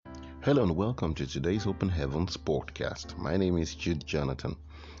Hello and welcome to today's Open Heavens podcast. My name is Jude Jonathan.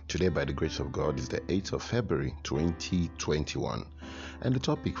 Today, by the grace of God, is the 8th of February 2021. And the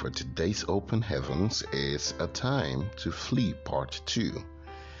topic for today's Open Heavens is A Time to Flee Part 2.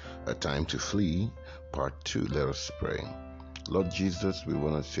 A Time to Flee Part 2. Let us pray. Lord Jesus, we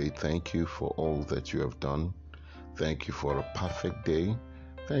want to say thank you for all that you have done. Thank you for a perfect day.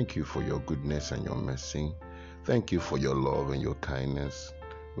 Thank you for your goodness and your mercy. Thank you for your love and your kindness.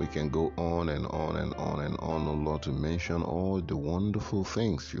 We can go on and on and on and on, oh Lord, to mention all the wonderful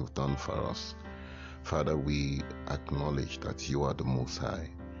things you've done for us. Father, we acknowledge that you are the Most High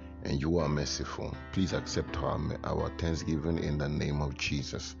and you are merciful. Please accept our thanksgiving in the name of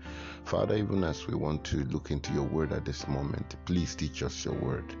Jesus. Father, even as we want to look into your word at this moment, please teach us your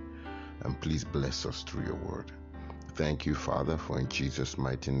word and please bless us through your word. Thank you, Father, for in Jesus'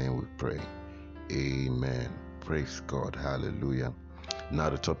 mighty name we pray. Amen. Praise God. Hallelujah. Now,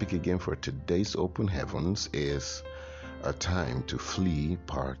 the topic again for today's Open Heavens is A Time to Flee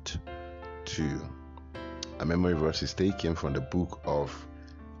Part 2. A memory verse is taken from the book of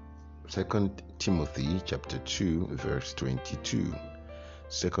 2 Timothy chapter 2 verse 22.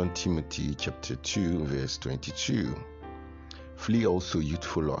 2 Timothy chapter 2 verse 22. Flee also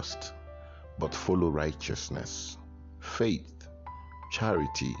youthful lust, but follow righteousness, faith,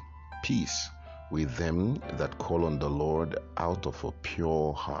 charity, peace, with them that call on the Lord out of a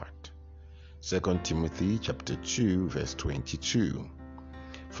pure heart. 2 Timothy chapter 2 verse 22.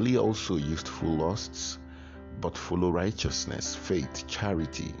 Flee also youthful lusts, but follow righteousness, faith,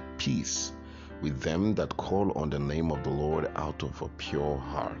 charity, peace, with them that call on the name of the Lord out of a pure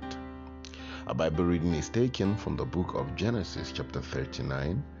heart. A Bible reading is taken from the book of Genesis chapter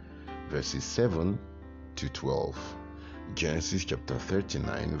 39 verses 7 to 12. Genesis chapter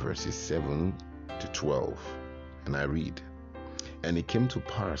 39 verses 7 to 12, and I read, And it came to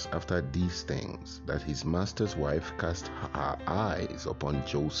pass after these things that his master's wife cast her eyes upon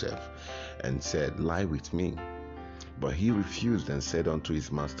Joseph and said, Lie with me. But he refused and said unto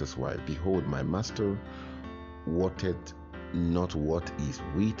his master's wife, Behold, my master wotteth not what is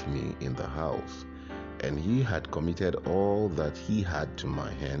with me in the house, and he had committed all that he had to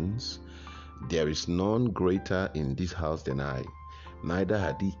my hands. There is none greater in this house than I, neither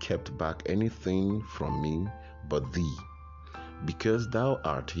had he kept back anything from me but thee. Because thou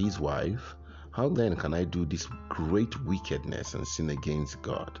art his wife, how then can I do this great wickedness and sin against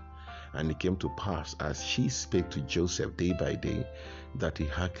God? And it came to pass, as she spake to Joseph day by day, that he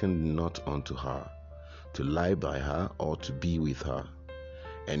hearkened not unto her, to lie by her or to be with her.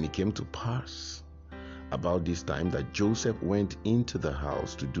 And it came to pass about this time that Joseph went into the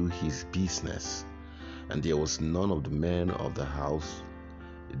house to do his business, and there was none of the men of the house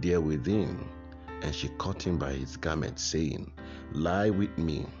there within. And she caught him by his garment, saying, Lie with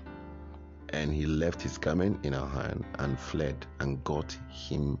me. And he left his garment in her hand and fled and got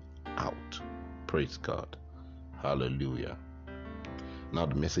him out. Praise God. Hallelujah. Now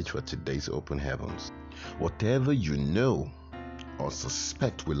the message for today's Open Heavens. Whatever you know or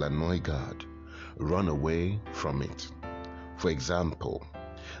suspect will annoy God, run away from it. For example,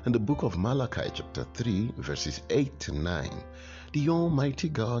 in the book of Malachi chapter 3 verses 8 to 9, the Almighty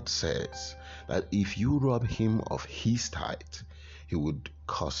God says that if you rob him of his tithe, he would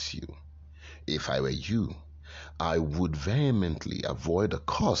curse you. If I were you, I would vehemently avoid a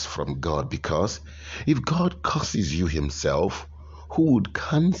curse from God, because if God curses you himself, who would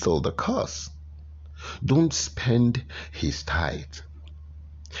cancel the curse? Don't spend his tithe.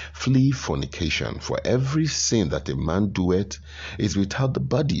 Flee fornication, for every sin that a man doeth is without the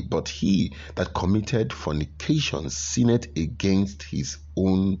body, but he that committed fornication sinneth against his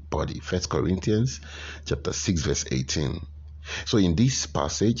own body. 1 Corinthians chapter 6 verse 18. So in this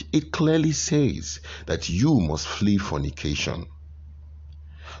passage, it clearly says that you must flee fornication.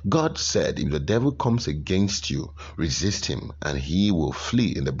 God said, if the devil comes against you, resist him, and he will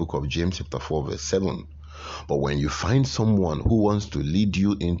flee, in the book of James chapter 4 verse 7. But when you find someone who wants to lead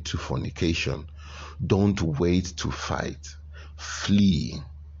you into fornication, don't wait to fight. Flee.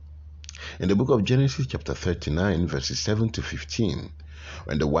 In the book of Genesis chapter 39 verses 7 to 15,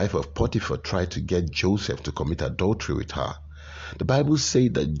 when the wife of Potiphar tried to get Joseph to commit adultery with her, the Bible says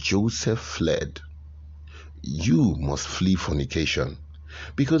that Joseph fled. You must flee fornication,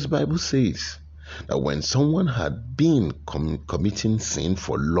 because the Bible says that when someone had been committing sin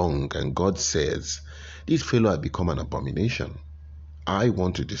for long, and God says, this fellow had become an abomination, I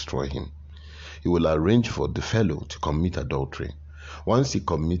want to destroy him, he will arrange for the fellow to commit adultery. Once he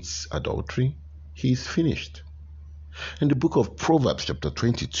commits adultery, he is finished. In the book of Proverbs chapter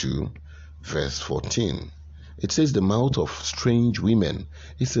 22 verse 14, It says the mouth of strange women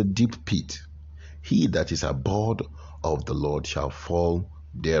is a deep pit. He that is abhorred of the Lord shall fall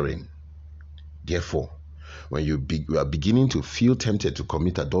therein. Therefore, when you are beginning to feel tempted to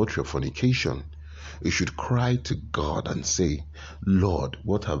commit adultery or fornication, you should cry to God and say, Lord,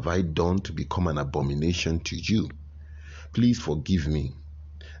 what have I done to become an abomination to you? Please forgive me.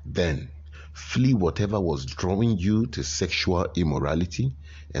 Then flee whatever was drawing you to sexual immorality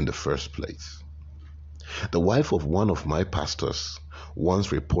in the first place. The wife of one of my pastors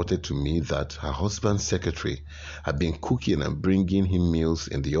once reported to me that her husband's secretary had been cooking and bringing him meals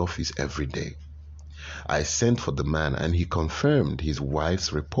in the office every day. I sent for the man and he confirmed his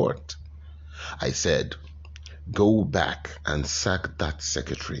wife's report. I said, go back and sack that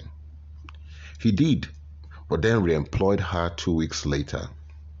secretary. He did, but then re-employed her 2 weeks later.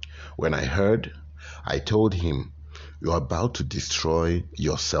 When I heard, I told him, you're about to destroy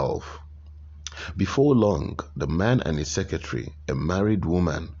yourself. Before long, the man and his secretary, a married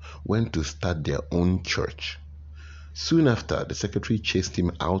woman, went to start their own church. Soon after, the secretary chased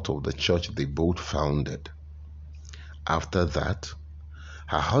him out of the church they both founded. After that,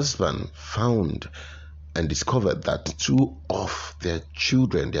 her husband found and discovered that 2 of their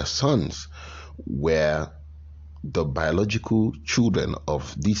children, their sons, were the biological children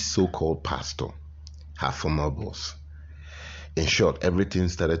of this so-called pastor, her former boss. In short, everything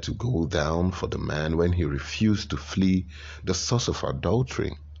started to go down for the man when he refused to flee the source of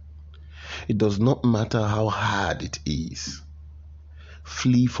adultery. It does not matter how hard it is.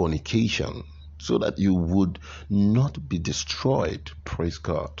 Flee fornication so that you would not be destroyed. Praise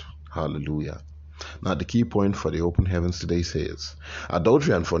God. Hallelujah. Now, the key point for the open heavens today says,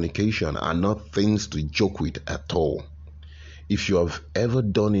 adultery and fornication are not things to joke with at all. If you have ever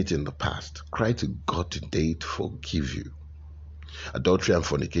done it in the past, cry to God today to forgive you. Adultery and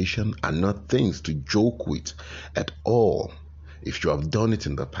fornication are not things to joke with at all. If you have done it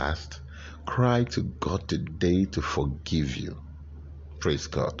in the past, cry to God today to forgive you. Praise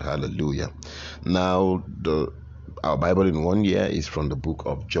God. Hallelujah. Now, our Bible in 1 year is from the book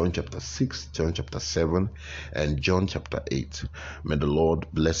of John chapter 6, John chapter 7, and John chapter 8. May the Lord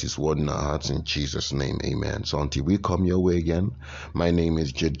bless his word in our hearts in Jesus' name. Amen. So until we come your way again, my name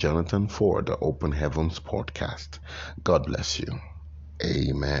is Jude Jonathan for the Open Heavens Podcast. God bless you.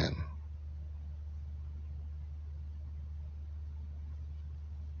 Amen.